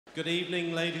Good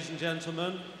evening, ladies and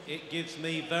gentlemen. It gives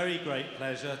me very great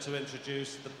pleasure to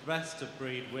introduce the best of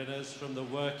breed winners from the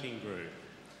working group.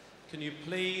 Can you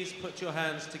please put your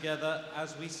hands together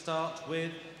as we start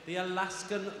with the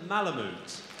Alaskan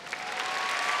Malamute.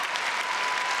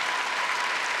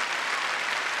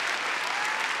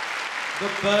 The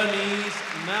Bernese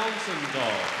Mountain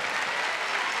Dog.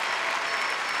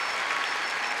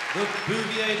 The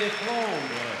Bouvier Des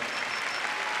Flandres.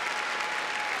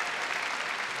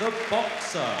 The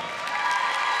Boxer.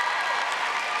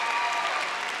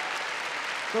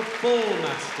 The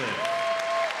Bullmastiff.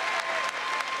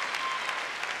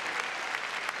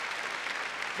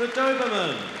 The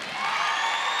Dobermann.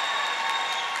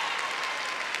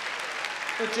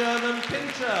 The German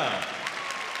Pinscher.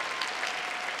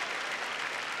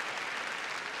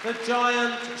 The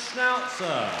giant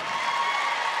Schnauzer.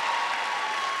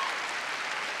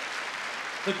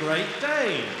 The Great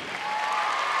Dane.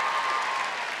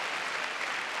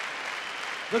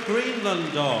 The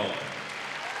Greenland Dog.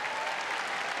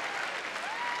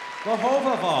 The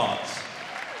Hovawart.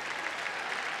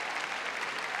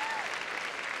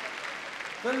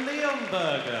 The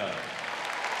Leonberger.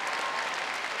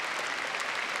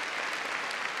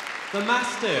 The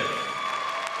Mastiff.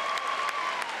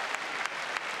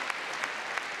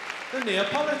 The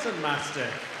Neapolitan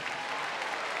Mastiff.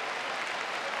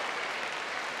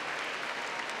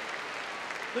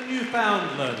 The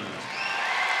Newfoundland.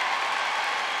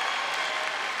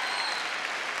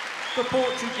 The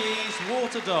Portuguese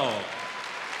Water Dog.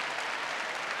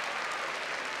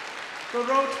 The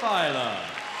Rottweiler.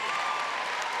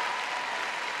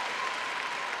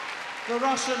 The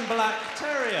Russian Black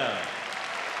Terrier.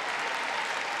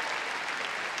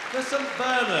 The St.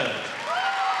 Bernard.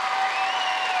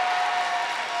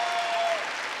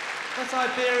 The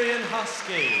Siberian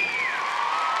Husky.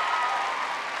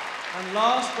 And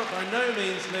last but by no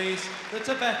means least, the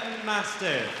Tibetan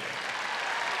Mastiff.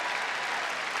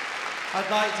 I'd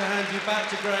like to hand you back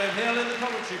to Graham Hill in the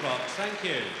commentary box. Thank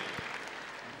you.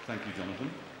 Thank you,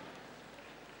 Jonathan.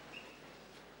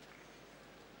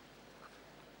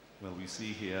 Well, we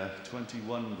see here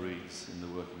 21 breeds in the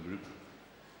working group.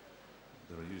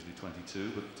 There are usually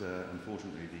 22, but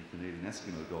unfortunately the Canadian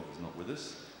Eskimo Dog is not with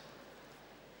us.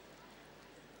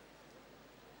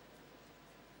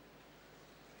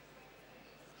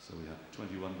 So we have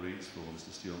 21 breeds for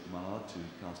Mr. Stuart Mallard to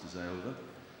cast his eye over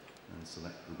and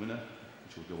select the winner,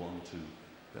 which will go on to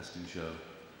Best in Show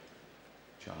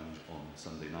Challenge on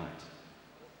Sunday night.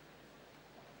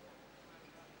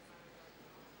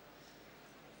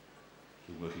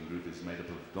 The working group is made up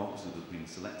of dogs that have been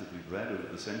selectively bred over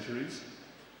the centuries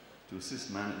to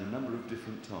assist man in a number of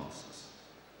different tasks.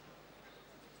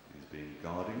 These being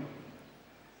guarding,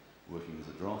 working as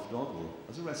a draft dog, or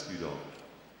as a rescue dog.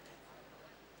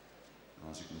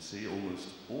 As you can see, almost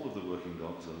all of the working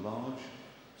dogs are large,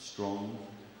 strong,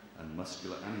 and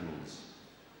muscular animals.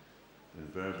 They're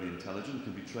invariably intelligent and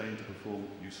can be trained to perform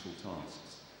useful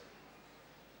tasks.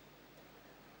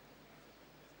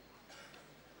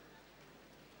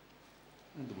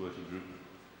 And the working group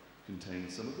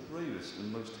contains some of the bravest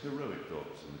and most heroic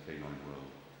dogs in the canine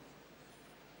world.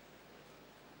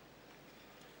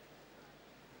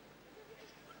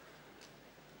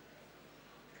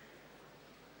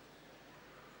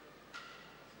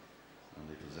 And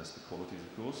they possess the qualities,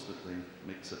 of course, that they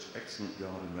make such excellent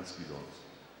guard and rescue dogs.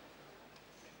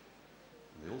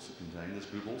 And they also contain, this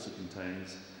group also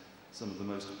contains some of the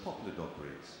most popular dog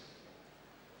breeds.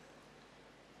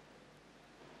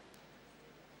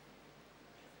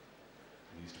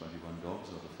 These 21 dogs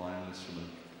are the finalists from an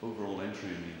overall entry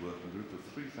in the working group of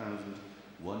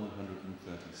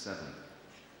 3,137.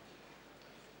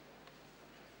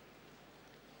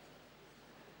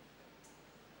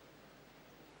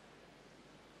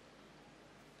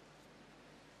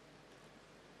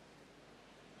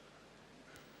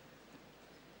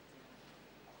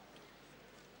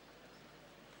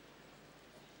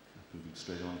 Moving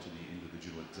straight on to the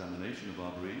individual examination of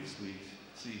our breeds, we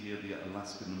see here the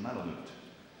Alaskan Malamute.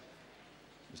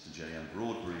 Mr. J.M.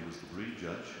 Broadbury was the breed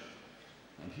judge,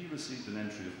 and he received an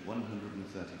entry of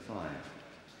 135,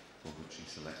 for which he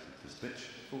selected this bitch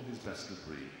for his best of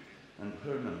breed, and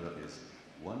her number is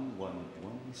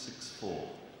 11164.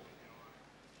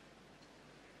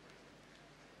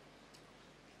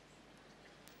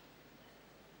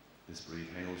 This breed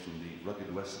hails from the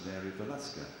rugged western area of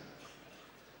Alaska.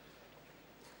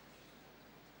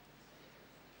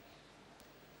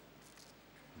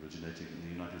 Originating in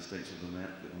the United States of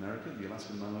America, the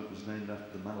Alaskan Malamute was named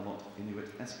after the Malamute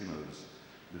Inuit Eskimos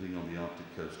living on the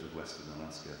Arctic coast of western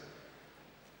Alaska.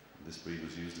 This breed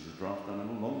was used as a draft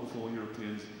animal long before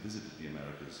Europeans visited the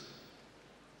Americas.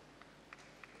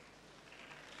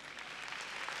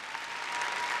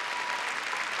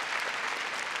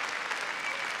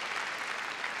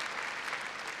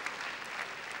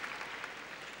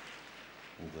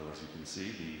 Although, as you can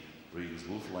see, the breed is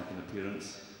wolf-like in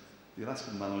appearance, the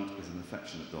Alaskan Malamute is an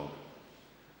affectionate dog.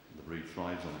 The breed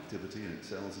thrives on activity and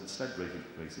excels in sled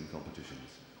racing competitions.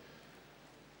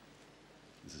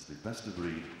 This is the best of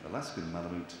breed Alaskan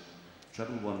Malamute,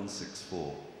 treble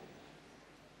 164.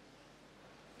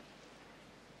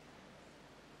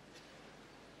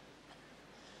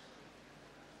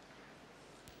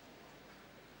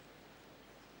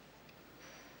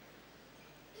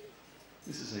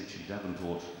 Mrs. H.E.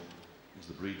 Davenport was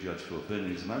the breed judge for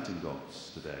Bernese Mountain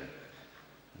Dogs today.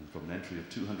 And from an entry of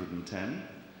 210,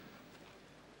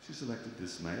 she selected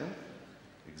this male,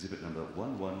 exhibit number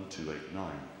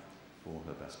 11289, for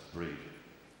her best of breed.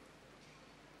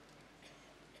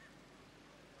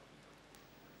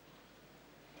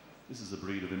 This is a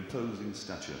breed of imposing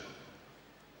stature.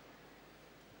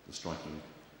 The striking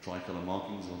tricolour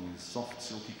markings on his soft,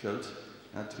 silky coat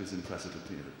add to his impressive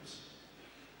appearance.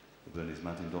 The Bernese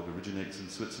Mountain Dog originates in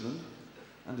Switzerland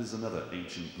and is another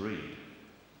ancient breed.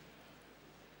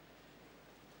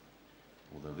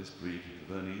 Although this breed,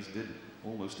 the Bernese, did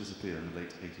almost disappear in the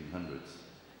late 1800s.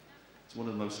 It's one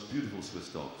of the most beautiful Swiss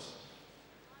dogs.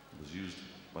 It was used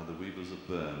by the weavers of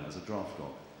Bern as a draft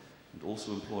dog and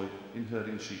also employed in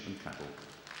herding sheep and cattle.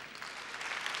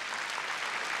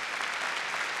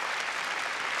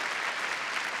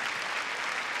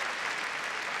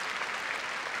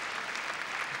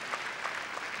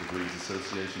 The breed's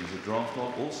association as a draft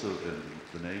dog also earned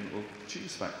the name of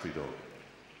cheese factory dog.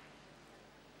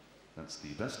 That's the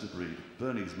best of breed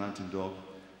Bernese Mountain Dog,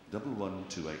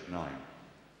 11289.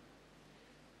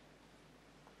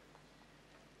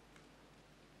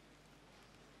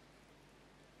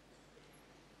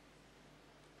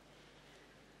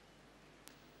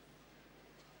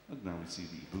 And now we see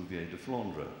the Bouvier Des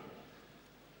Flandres.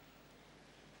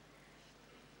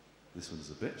 This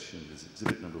one's a bitch and is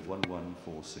exhibit number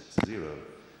 11460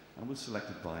 and was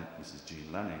selected by Mrs. Jean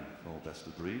Lanning for best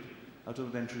of breed out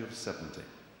of an entry of 70.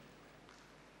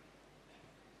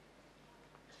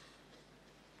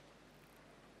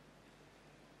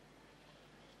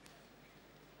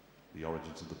 The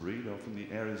origins of the breed are from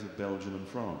the areas of Belgium and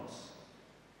France.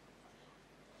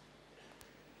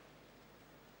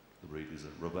 The breed is a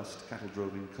robust,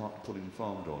 cattle-droving, cart-pulling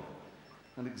farm dog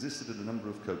and existed in a number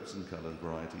of coats and colour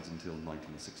varieties until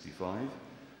 1965,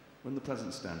 when the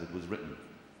present standard was written.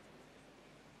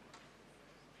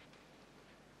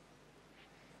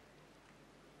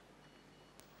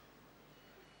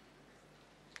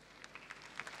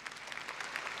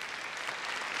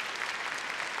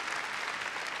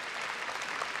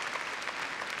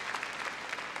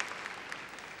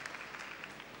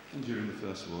 And during the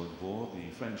First World War,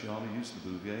 the French Army used the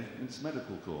Bouvier in its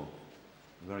medical corps.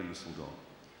 A very useful dog.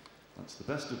 That's the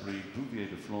best of breed Bouvier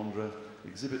Des Flandres,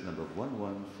 exhibit number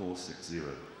 11460.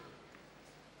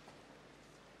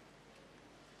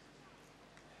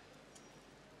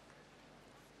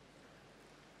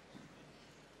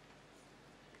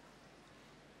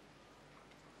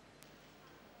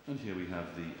 And here we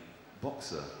have the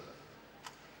Boxer.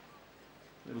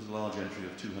 There was a large entry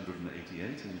of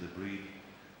 288 and the breed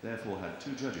therefore had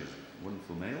two judges, one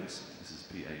for males,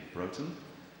 Mrs. P.A. Broughton,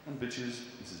 and bitches,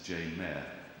 Mrs. Jane Mayer.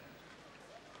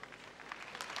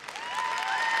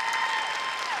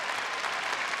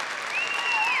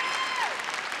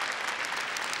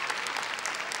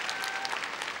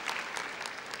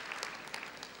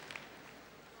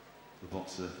 The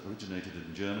Boxer originated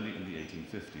in Germany in the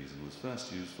 1850s and was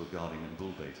first used for guarding and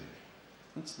bull baiting.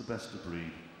 That's the best of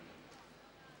breed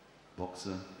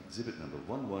Boxer, exhibit number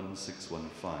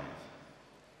 11615.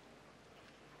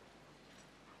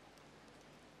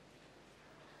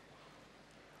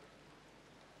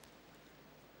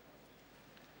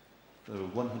 There were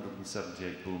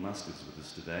 178 Bullmastiffs with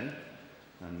us today,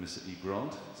 and Mr. E.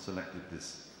 Grant selected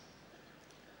this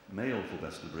male for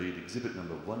best of breed, exhibit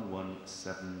number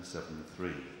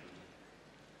 11773.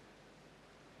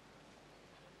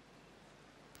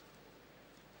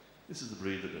 This is the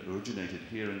breed that originated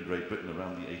here in Great Britain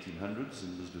around the 1800s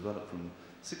and was developed from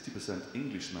 60%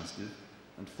 English Mastiff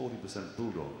and 40%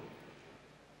 Bulldog.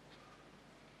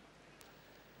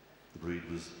 The breed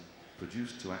was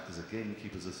produced to act as a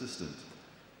gamekeeper's assistant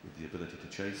with the ability to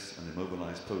chase and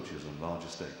immobilize poachers on large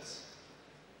estates.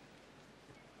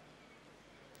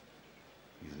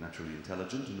 He's naturally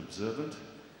intelligent and observant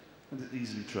and is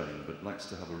easily trained but likes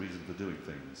to have a reason for doing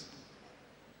things.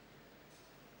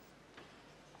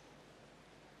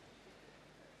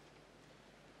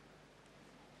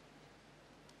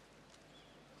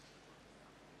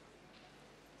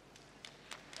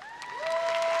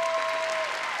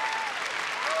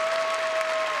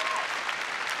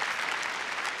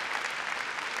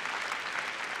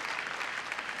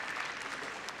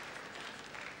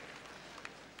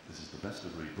 This is the best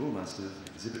of breed Bullmastiff,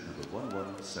 exhibit number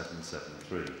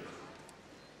 11773.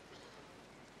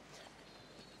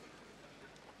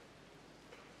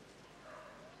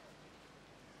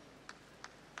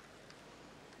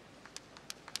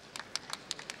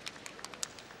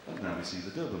 And now we see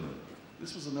the Dobermann.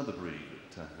 This was another breed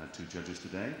that had two judges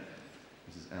today.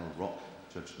 Mrs. L. Rock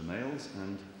judged the males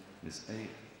and Miss A.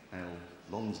 L.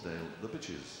 Lonsdale the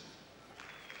bitches.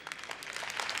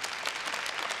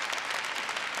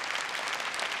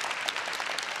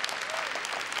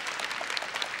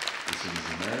 This is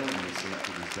the male and was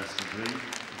selected as best of breed,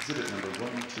 exhibit number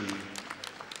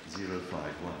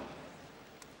 12051.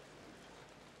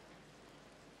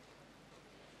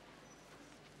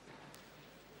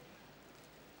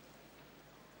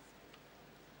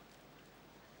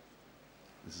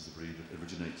 This is a breed that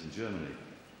originates in Germany.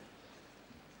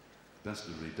 Best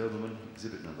of breed Dobermann,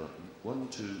 exhibit number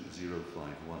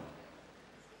 12051.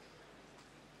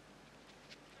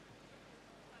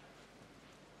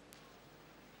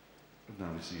 And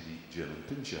now we see the German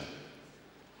Pinscher.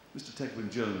 Mr. Tegwin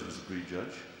Jones was a breed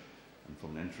judge, and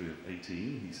from an entry of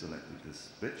 18, he selected this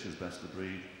bitch as best of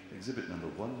breed, exhibit number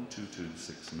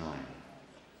 12269.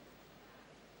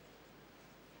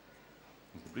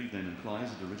 As the breed name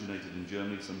implies, it originated in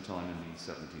Germany sometime in the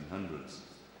 1700s.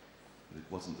 But it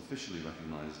wasn't officially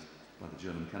recognised by the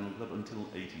German Kennel Club until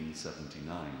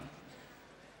 1879.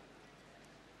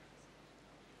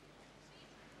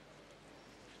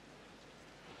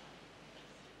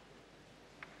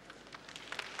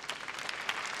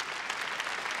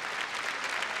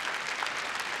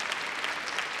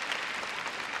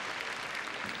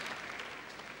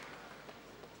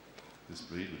 This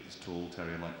breed, with its tall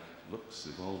terrier-like looks,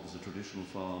 evolved as a traditional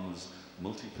farmer's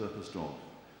multi-purpose dog.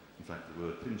 In fact, the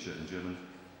word Pinscher in German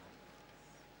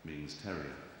means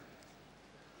terrier.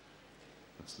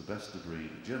 That's the best of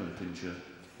breed German Pinscher,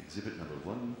 exhibit number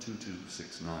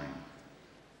 12269.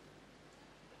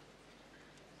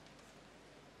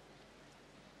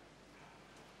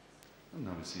 And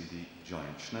now we see the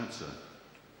giant Schnauzer.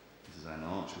 Mrs. Anne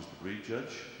Arch was the breed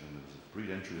judge, and there was a breed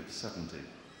entry of 70,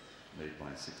 made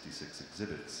by 66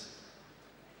 exhibits.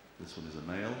 This one is a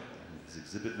male, and his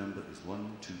exhibit number is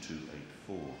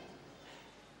 12284.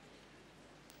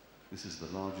 This is the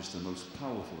largest and most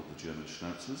powerful of the German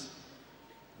Schnauzers.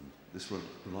 And this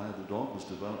reliable dog was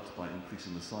developed by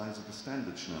increasing the size of the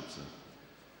standard Schnauzer.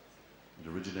 It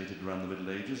originated around the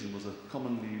Middle Ages and was a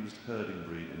commonly used herding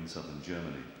breed in southern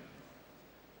Germany.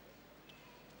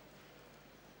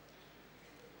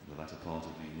 In the latter part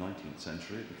of the 19th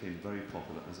century, it became very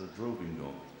popular as a droving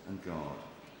dog and guard.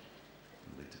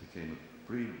 And later became a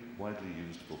breed widely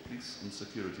used for police and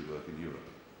security work in Europe.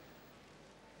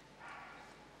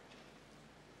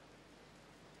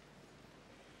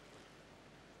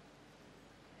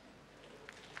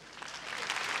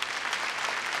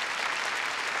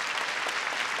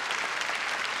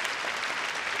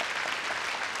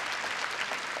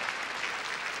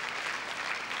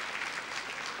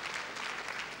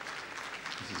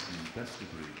 Best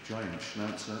of breed giant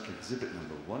Schnauzer, exhibit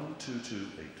number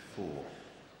 12284.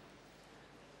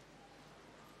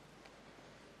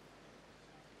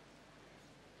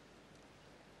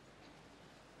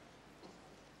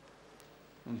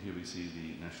 And here we see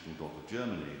the national dog of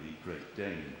Germany, the Great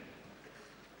Dane.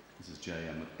 Mrs.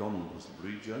 J.M. MacDonald was the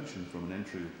breed judge, and from an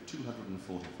entry of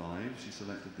 245, she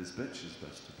selected this bitch as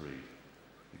best of breed,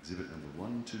 exhibit number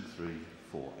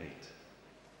 12348.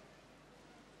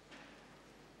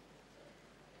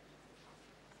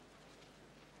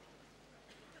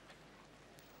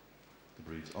 The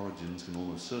breed's origins can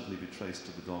almost certainly be traced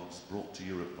to the dogs brought to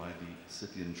Europe by the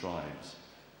Scythian tribes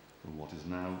from what is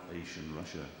now Asian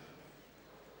Russia.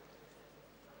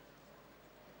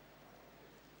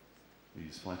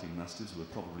 These fighting mastiffs were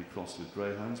probably crossed with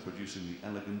greyhounds, producing the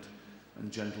elegant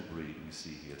and gentle breed we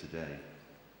see here today.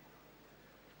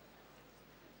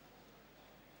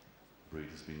 The breed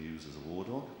has been used as a war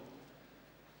dog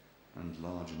and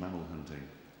large mammal hunting.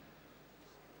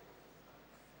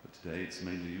 But today it's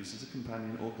mainly used as a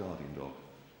companion or guarding dog.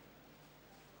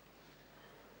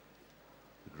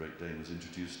 The Great Dane was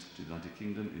introduced to the United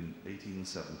Kingdom in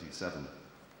 1877.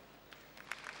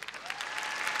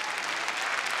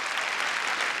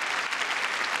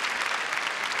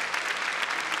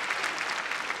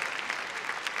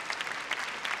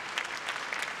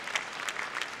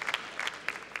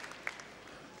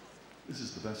 This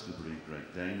is the best of breed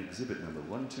Great Dane, exhibit number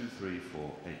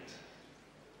 12348.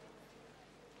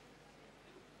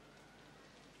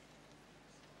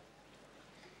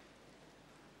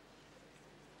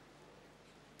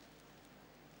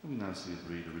 We now see a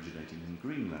breed originating in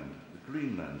Greenland, the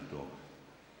Greenland Dog.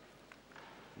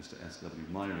 Mr. S.W.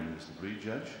 Myring was the breed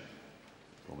judge.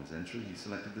 From his entry, he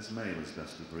selected this male as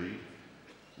best of breed,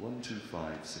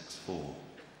 12564.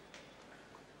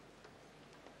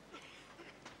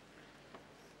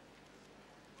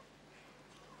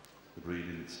 The breed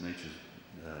in its nature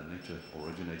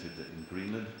originated in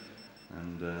Greenland,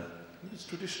 and it was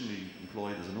traditionally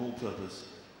employed as an all-purpose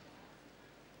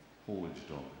haulage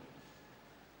dog.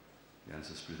 The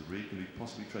ancestry of the breed can be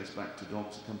possibly traced back to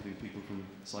dogs accompanying people from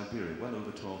Siberia well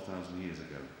over 12,000 years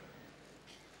ago.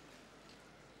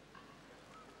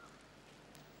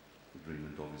 The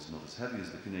Greenland dog is not as heavy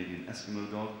as the Canadian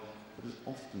Eskimo dog, but is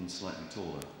often slightly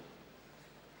taller.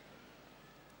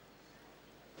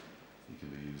 He can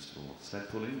be used for sled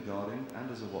pulling, guarding,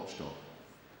 and as a watchdog.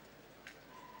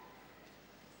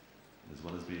 As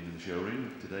well as being in the show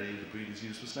ring, today the breed is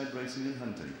used for sled racing and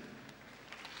hunting.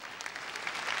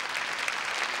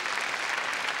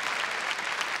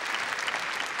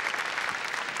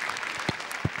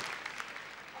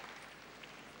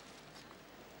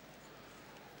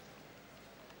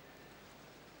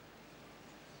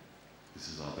 This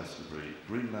is our best of breed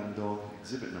Greenland Dog,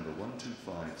 exhibit number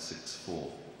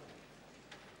 12564.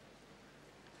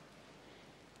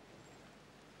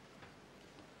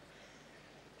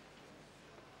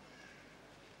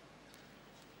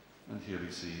 And here we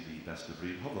see the best of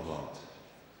breed Hovawart.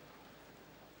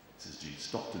 Mrs. G.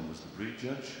 Stockton was the breed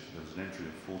judge. There was an entry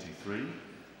of 43,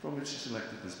 from which she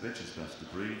selected this bitch as best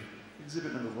of breed,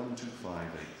 exhibit number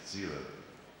 12580.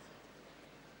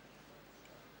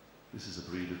 This is a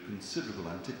breed of considerable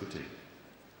antiquity,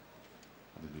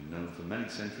 having been known for many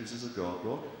centuries as a guard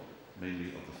dog, mainly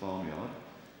of the farmyard.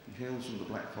 He hails from the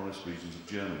Black Forest regions of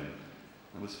Germany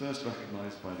and was first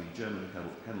recognised by the German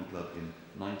Kennel Club in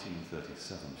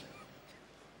 1937.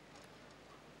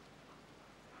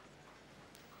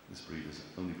 This breed has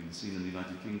only been seen in the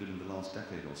United Kingdom in the last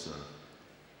decade or so.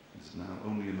 It is now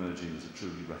only emerging as a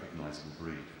truly recognisable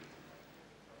breed.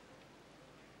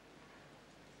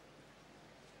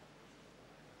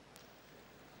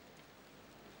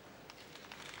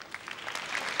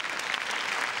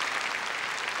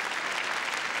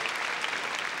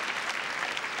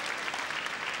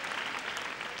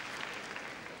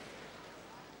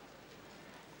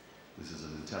 This is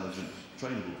an intelligent,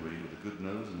 trainable breed with a good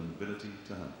nose and an ability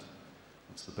to hunt.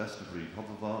 It's the best of breed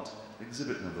Hovawart,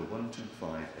 exhibit number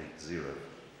 12580.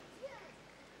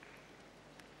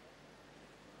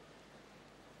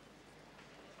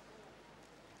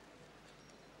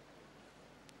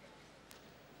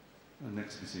 And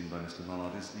next to be seen by Mr.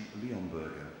 Mallard is the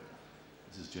Leonberger.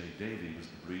 Mrs. J. Davy was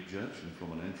the breed judge, and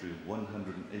from an entry of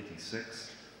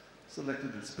 186,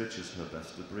 selected its bitch as her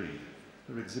best of breed.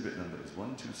 Her exhibit number is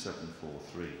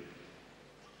 12743.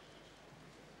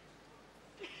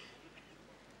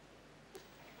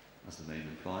 As the name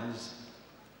implies,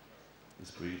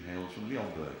 this breed hails from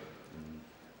Leonberg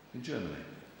in Germany.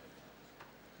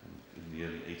 And in the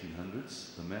early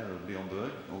 1800s, the mayor of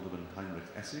Leonberg, Alderman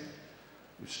Heinrich Essig,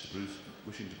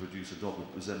 wishing to produce a dog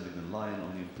resembling a lion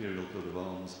on the imperial coat of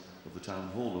arms of the town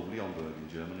hall of Leonberg in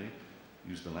Germany,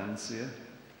 used the Landseer,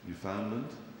 Newfoundland,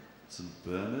 St.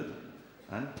 Bernard,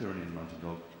 and Pyrenean Mountain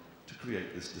Dog to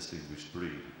create this distinguished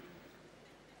breed.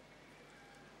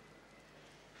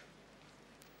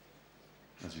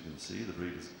 As you can see, the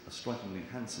breed is a strikingly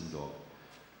handsome dog.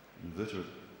 An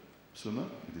inveterate swimmer,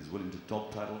 it is willing to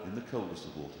dog paddle in the coldest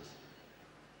of waters.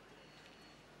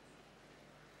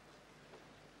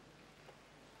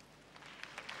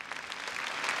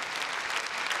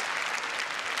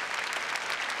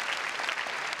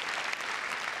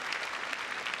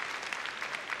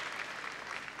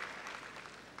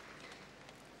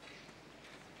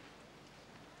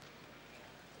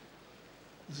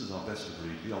 This is our best of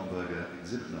breed Leonberger,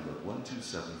 exhibit number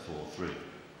 12743.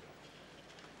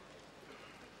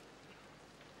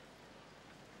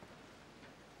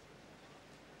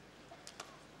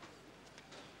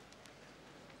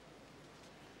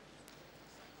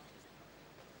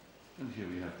 And here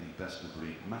we have the best of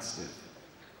breed Mastiff.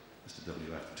 Mr.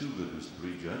 W.F. Toogood was the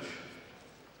breed judge.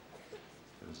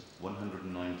 There was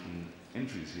 119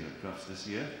 entries here at Crufts this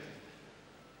year,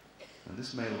 and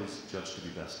this male was judged to be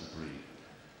best of breed.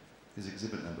 His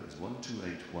exhibit number is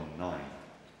 12819.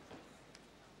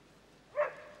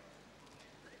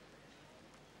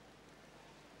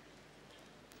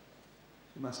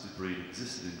 The Mastiff breed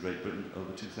existed in Great Britain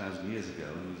over 2,000 years ago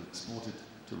and was exported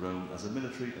to Rome as a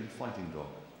military and fighting dog.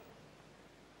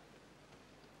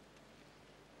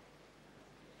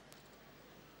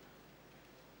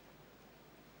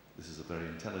 This is a very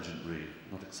intelligent breed,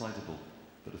 not excitable,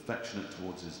 but affectionate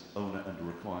towards his owner and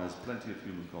requires plenty of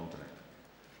human contact.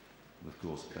 And of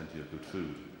course, plenty of good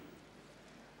food.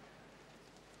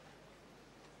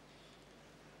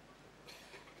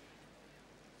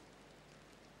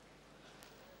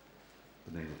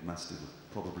 Mastiff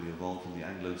probably evolved from the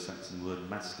Anglo-Saxon word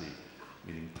masti,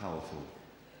 meaning powerful.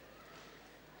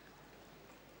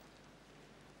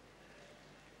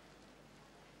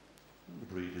 And the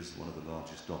breed is one of the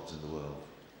largest dogs in the world.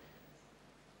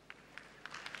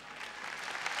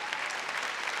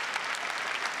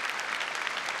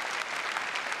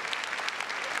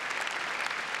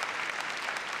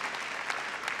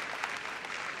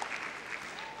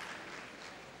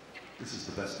 This is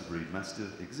the best of breed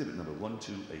Mastiff, exhibit number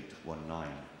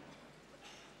 12819.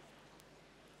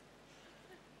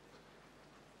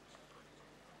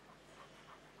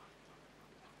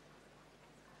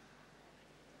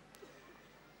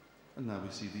 And now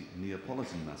we see the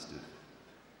Neapolitan Mastiff.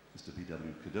 Mr.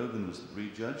 B.W. Cadogan was the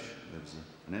breed judge. There was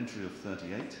an entry of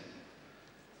 38.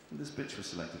 And this bitch was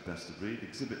selected best of breed,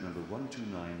 exhibit number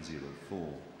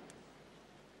 12904.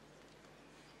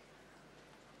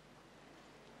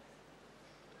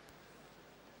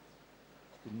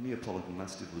 The Neapolitan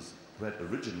Mastiff was bred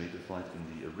originally to fight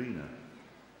in the arena,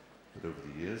 but over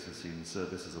the years has seen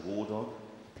service as a war dog,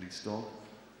 a police dog,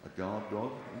 a guard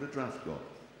dog, and a draft dog.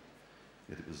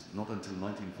 Yet it was not until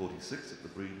 1946 that the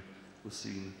breed was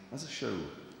seen as a show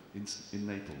in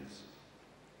Naples.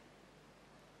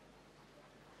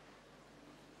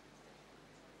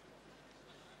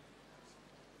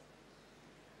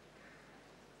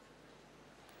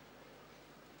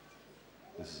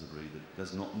 This is a breed that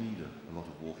does not need a lot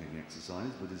of walking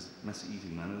exercise, but his messy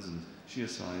eating manners and sheer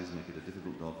size make it a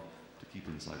difficult dog to keep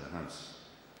inside a house.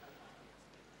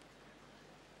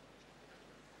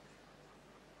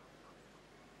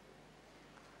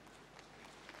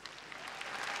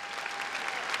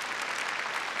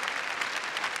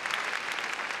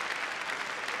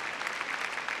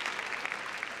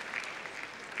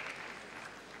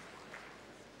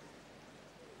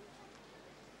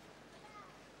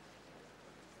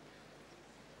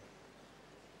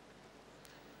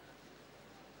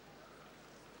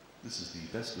 This is the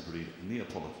best of breed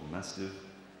Neapolitan Mastiff,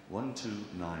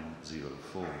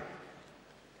 12904.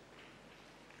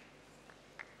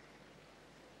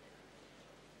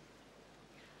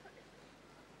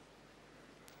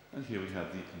 And here we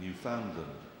have the Newfoundland.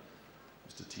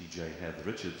 Mr. T.J. Heath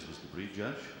Richards was the breed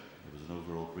judge. There was an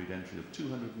overall breed entry of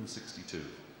 262. And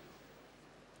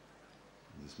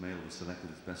this male was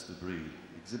selected as best of breed,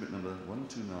 exhibit number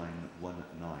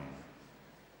 12919.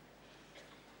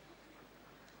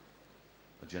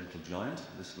 A gentle giant,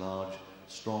 this large,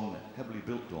 strong, heavily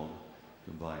built dog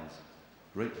combines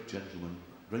great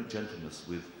gentleness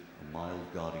with a mild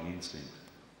guarding instinct.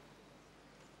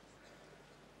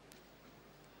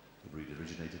 The breed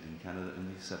originated in Canada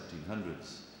in the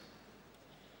 1700s.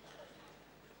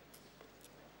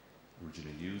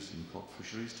 Originally used in cod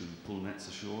fisheries to pull nets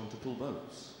ashore and to pull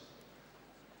boats.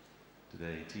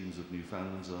 Today, teams of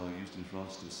Newfoundlands are used in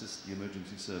France to assist the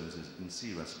emergency services in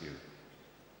sea rescue.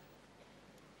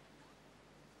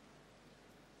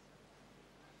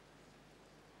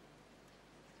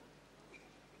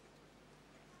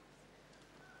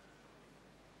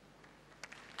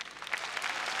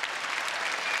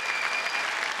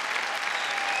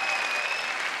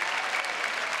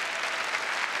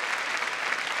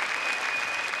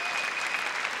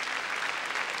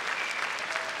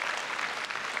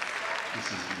 This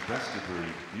is the best of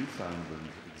breed Newfoundland,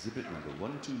 exhibit number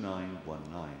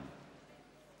 12919.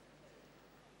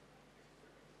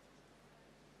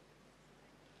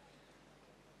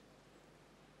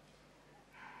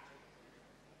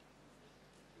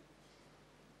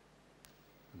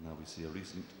 And now we see a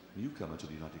recent newcomer to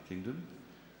the United Kingdom,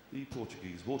 the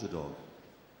Portuguese Water Dog.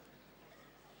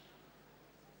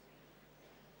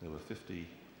 There were 50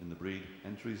 in the breed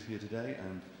entries here today,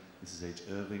 and Mrs. H.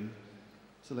 Irving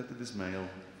selected this male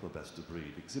for best of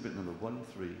breed, exhibit number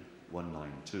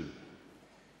 13192.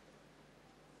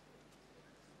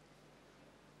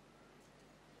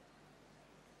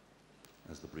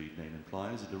 As the breed name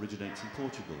implies, it originates in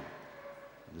Portugal,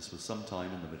 and this was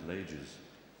sometime in the Middle Ages.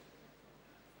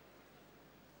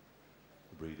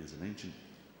 The breed is an ancient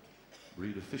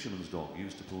breed of fisherman's dog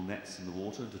used to pull nets in the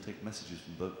water and to take messages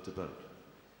from boat to boat.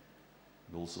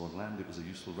 And also on land, it was a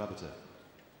useful rabbiter.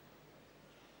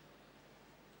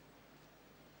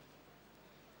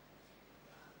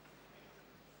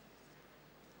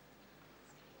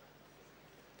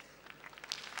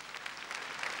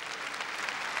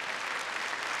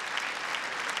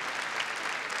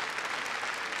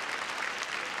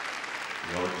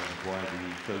 The origin of why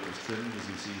the coat was trimmed, as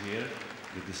you see here,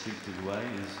 in a distinctive way,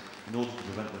 is in order to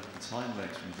prevent its hind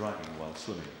legs from dragging while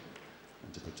swimming,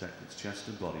 and to protect its chest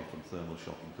and body from thermal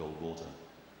shock in cold water.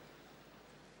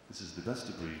 This is the best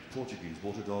of breed Portuguese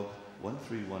Water Dog,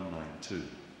 13192.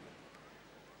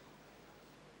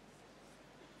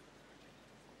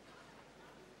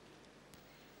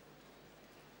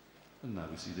 And now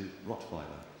we see the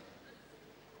Rottweiler.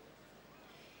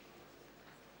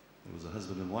 There was a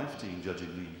husband and wife team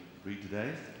judging the breed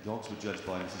today. Dogs were judged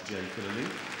by Mrs. J.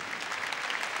 Philippe.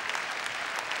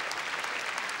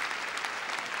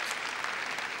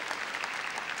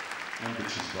 And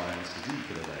bitches by Mr. D.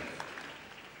 Philippe.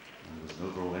 And there was an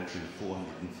overall entry of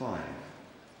 405.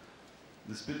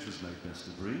 This bitch was made best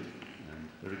of breed, and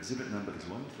their exhibit number is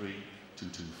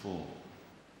 13224.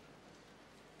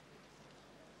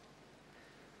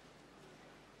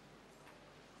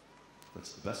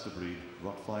 That's the best of breed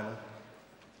Rottweiler,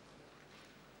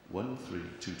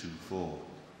 13224.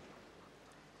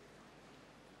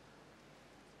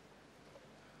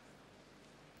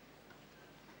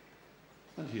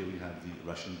 And here we have the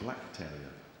Russian Black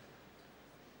Terrier.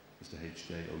 Mr.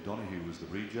 H.J. O'Donoghue was the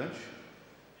breed judge.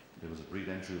 There was a breed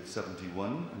entry of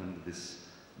 71, and this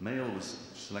male was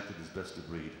selected as best of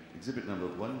breed. Exhibit number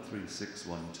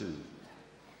 13612.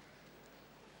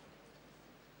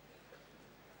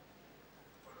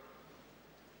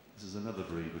 This is another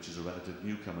breed which is a relative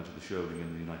newcomer to the showing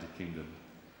in the United Kingdom.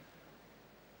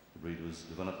 The breed was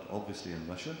developed obviously in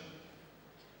Russia,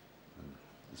 and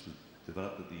this was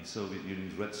developed at the Soviet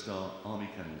Union's Red Star Army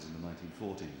kennels in the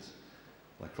 1940s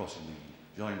by crossing the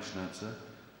giant Schnauzer,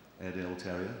 Airedale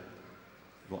Terrier,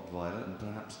 Rottweiler, and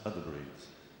perhaps other breeds.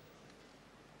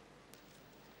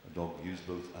 A dog used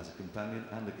both as a companion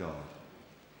and a guard.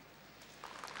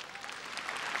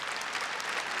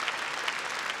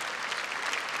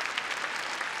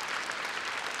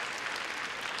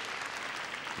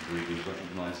 The breed was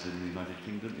recognised in the United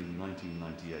Kingdom in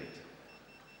 1998.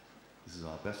 This is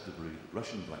our best of breed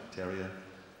Russian Black Terrier,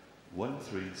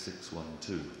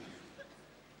 13612.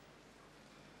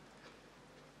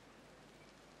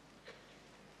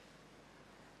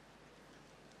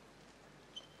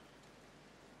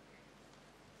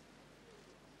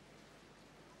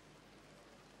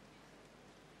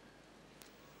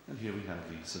 And here we have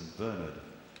the St. Bernard.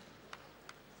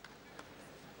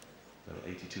 There are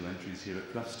 82 entries here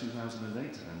at Crufts 2008,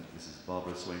 and Mrs.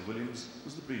 Barbara Swain-Williams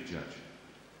was the breed judge.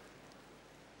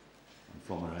 And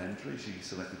from her entry, she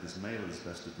selected this male as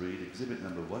best of breed, exhibit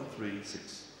number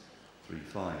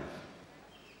 13635.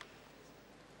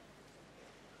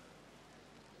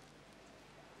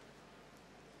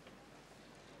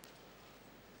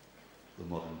 The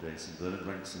modern day St. Bernard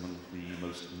ranks among the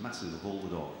most massive of all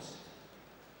the dogs,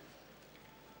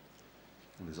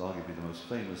 and is arguably the most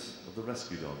famous of the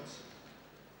rescue dogs.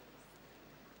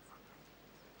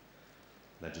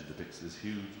 Legend depicts this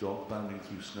huge dog bounding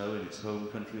through snow in its home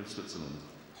country of Switzerland,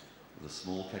 with a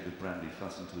small keg of brandy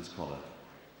fastened to his collar,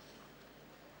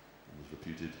 and was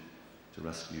reputed to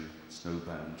rescue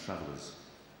snowbound travellers.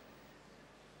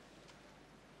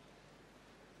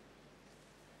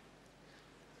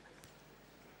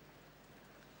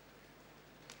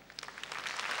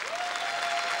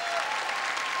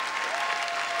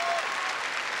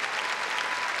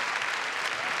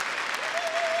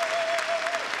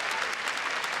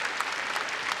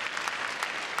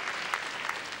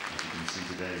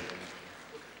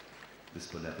 This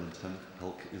benevolent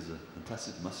hulk is an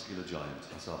impressive muscular giant.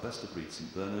 That's our best of breed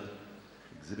St. Bernard,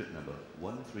 exhibit number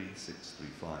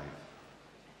 13635.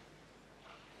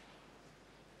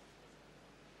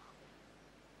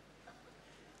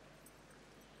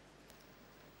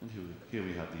 And here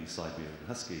we have the Siberian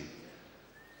Husky. There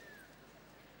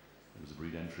was a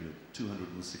breed entry of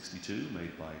 262,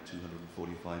 made by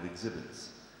 245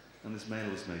 exhibits. And this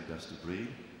male was made best of breed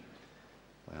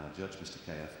by our judge, Mr.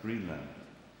 K.F. Greenland.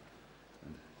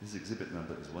 And his exhibit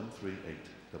number is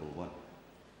 13811.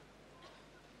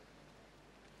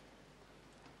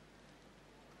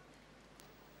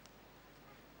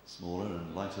 Smaller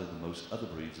and lighter than most other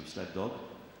breeds of sled dog,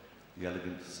 the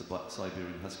elegant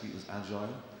Siberian Husky is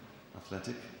agile,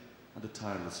 athletic, and a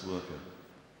tireless worker.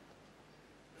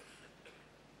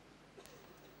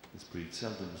 This breed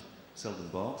seldom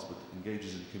barks, but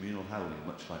engages in communal howling,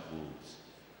 much like wolves.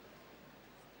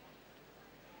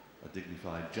 A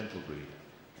dignified, gentle breed,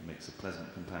 and makes a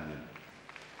pleasant companion.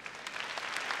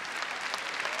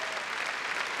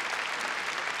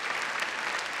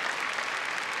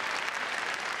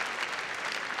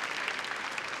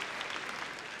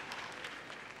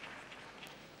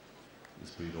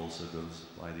 This breed also goes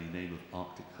by the name of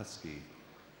Arctic Husky.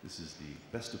 This is the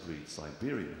best of breed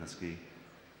Siberian Husky,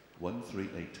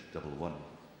 13811.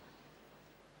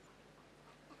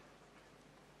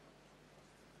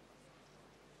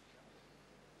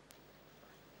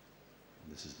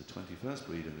 This is the 21st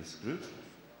breed in this group,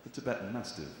 the Tibetan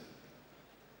Mastiff.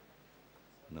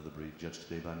 Another breed judged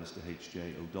today by Mr.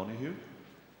 H.J. O'Donoghue,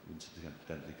 who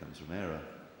incidentally comes from Era.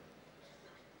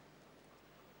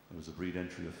 There was a breed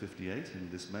entry of 58,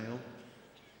 and this male,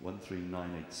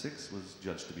 13986, was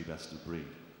judged to be best of breed.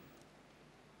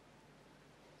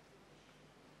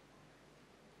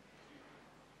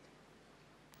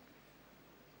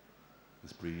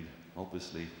 This breed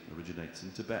obviously originates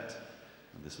in Tibet,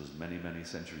 and this was many, many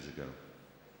centuries ago.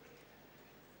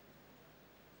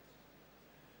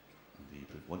 The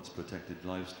once protected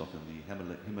livestock in the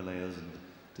Himalayas and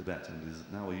Tibet, and is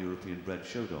now a European bred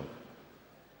show dog.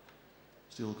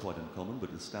 Still quite uncommon, but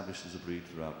established as a breed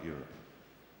throughout Europe.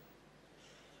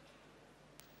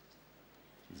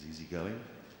 He's easygoing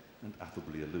and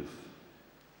affably aloof.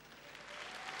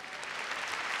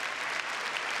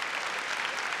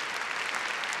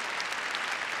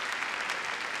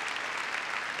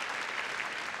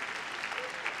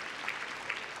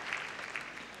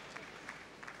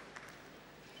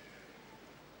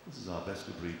 This is our best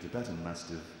of breed Tibetan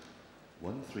Mastiff,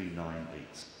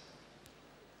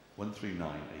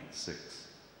 13986.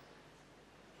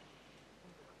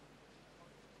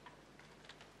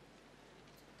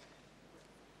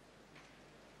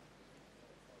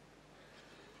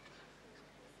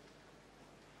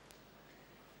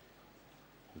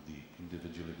 With the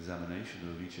individual examination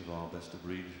of each of our best of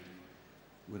breed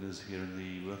winners here in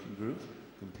the working group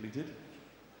completed.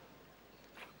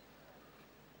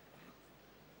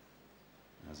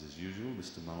 As is usual,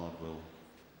 Mr. Mallard will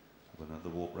have another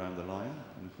walk round the line.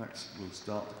 In fact, we'll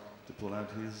start to pull out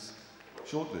his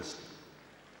shortlist.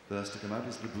 First to come out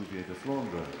is the Bouvier Des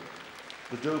Flandres,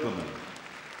 the Dobermann,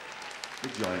 the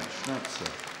giant Schnauzer,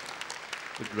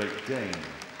 the Great Dane,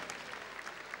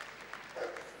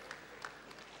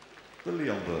 the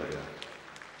Leonberger,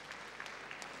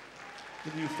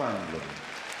 the Newfoundland,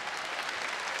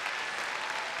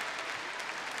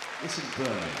 the St.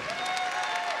 Bernard,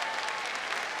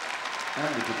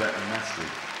 and the Tibetan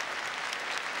Mastiff.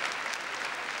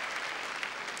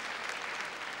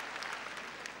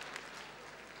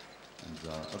 And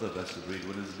our other best of breed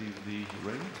winners leave the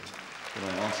ring. Can I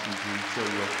ask you to show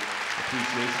your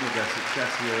appreciation of their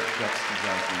success here at Crufts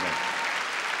 2008?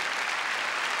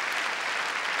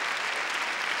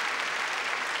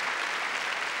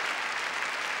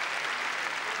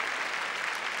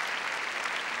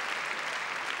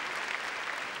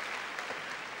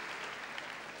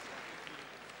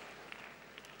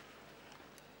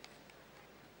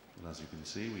 As you can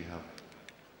see, we have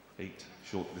 8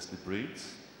 shortlisted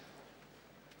breeds,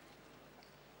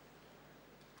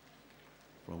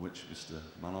 from which Mr.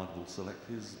 Mallard will select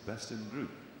his best in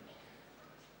group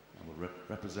and will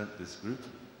represent this group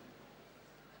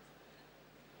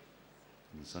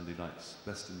in Sunday night's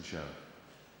Best in Show.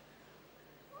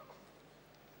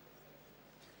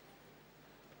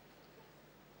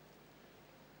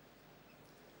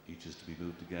 Each is to be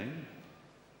moved again.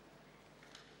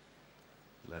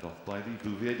 Led off by the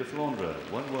Bouvier Des Flandres,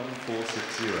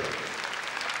 11460.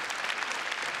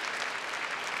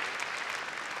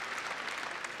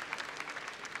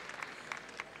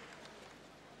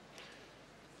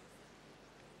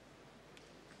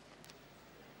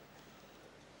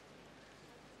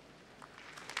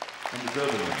 And the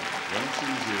Dobermann,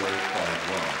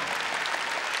 12051.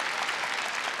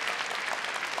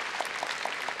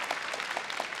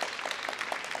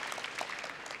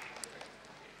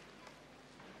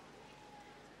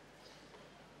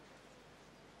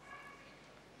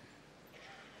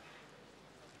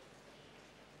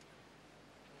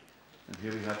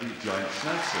 Here we have the giant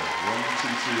Schnauzer,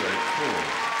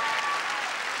 12284.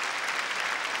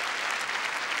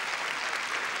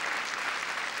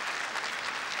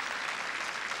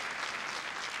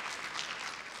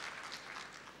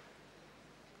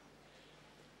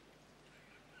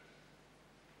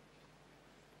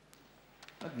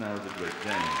 And now the Great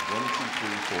Dane,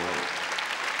 12348.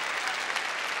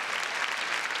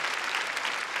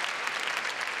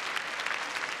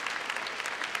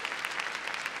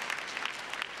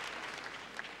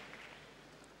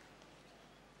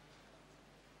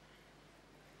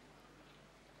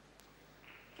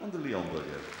 And the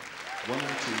Leonberger,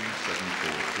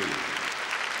 12743.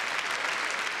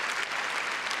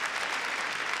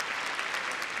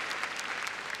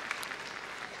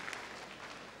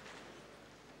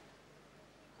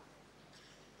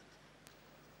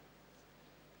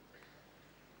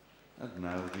 And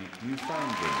now the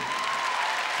Newfoundland,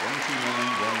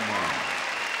 12919.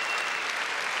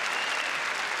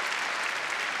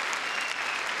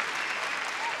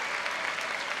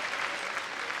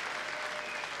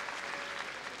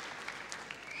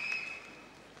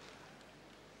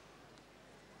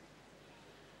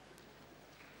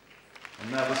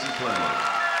 Now the St. Bernard,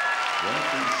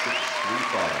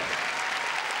 13635.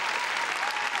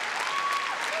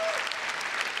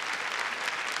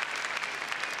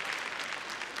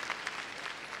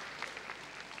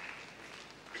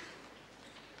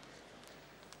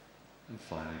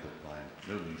 finally, but by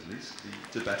no means least,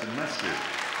 the Tibetan Mastiff,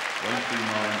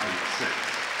 13986.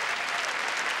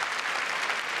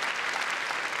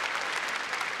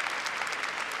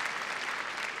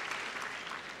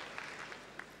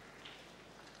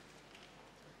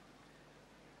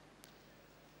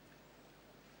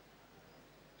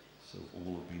 So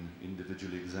all have been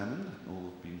individually examined, all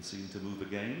have been seen to move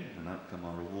again, and out come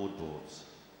our award boards.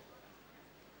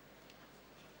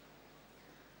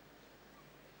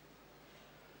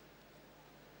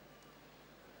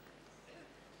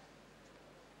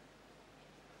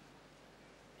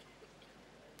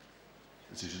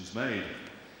 Decisions made.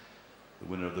 The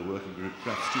winner of the working group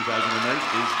Crufts 2008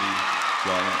 is the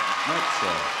giant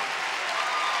Schnauzer,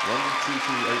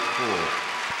 12284.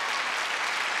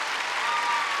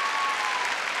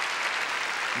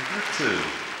 In Group 2,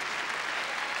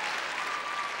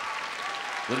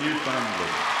 the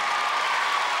Newfoundland,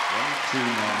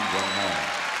 12919.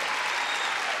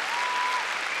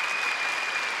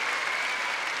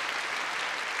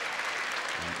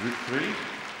 In Group 3,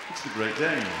 it's the Great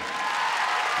Dane,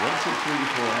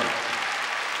 12348.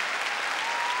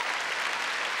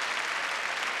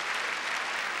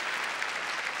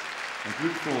 In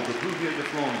Group 4, the Bouvier Des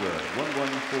Flandres,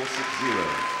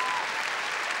 11460.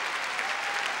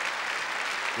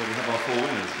 Well, we have our 4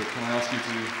 winners, but can I ask you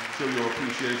to show your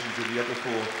appreciation to the other 4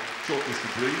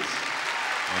 shortlisted breeds?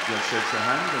 Our judge shakes her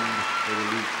hand and they will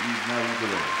leave now in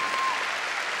the ring.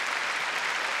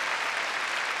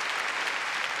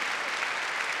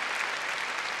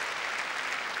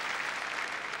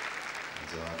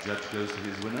 As our judge goes to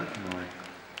his winner, can I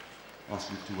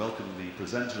ask you to welcome the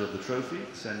presenter of the trophy,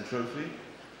 the Sen Trophy.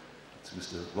 It's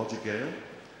Mr. Roger Gale,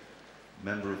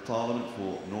 Member of Parliament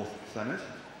for North Thanet.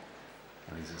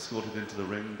 And he's escorted into the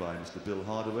ring by Mr. Bill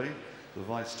Hardaway, the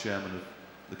Vice Chairman of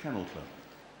the Kennel Club.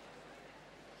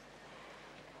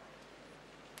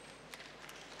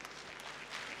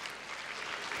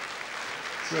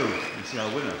 So, you see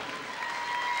our winner,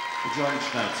 the giant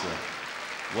Schnauzer,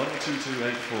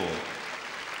 12284.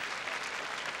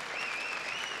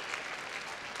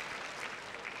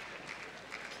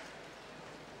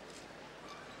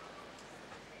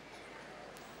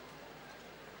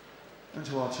 And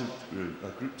to our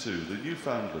group 2, the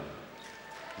Newfoundland,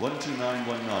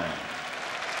 12919.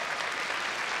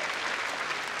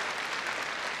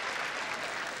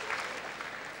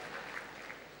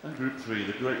 And Group 3,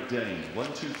 the Great Dane,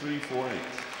 12348.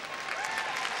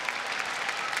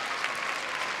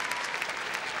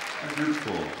 And Group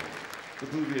 4, the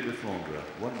Bouvier Des Flandres,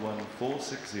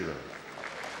 11460.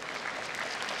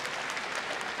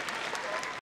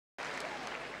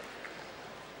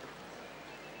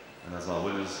 And as our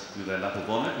winners do their lap of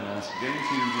honour, can I ask again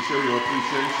to show your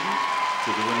appreciation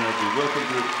to the winner of the working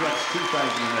group Crufts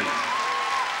 2008,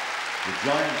 the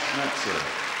giant Schnauzer,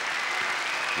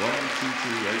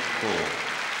 12284.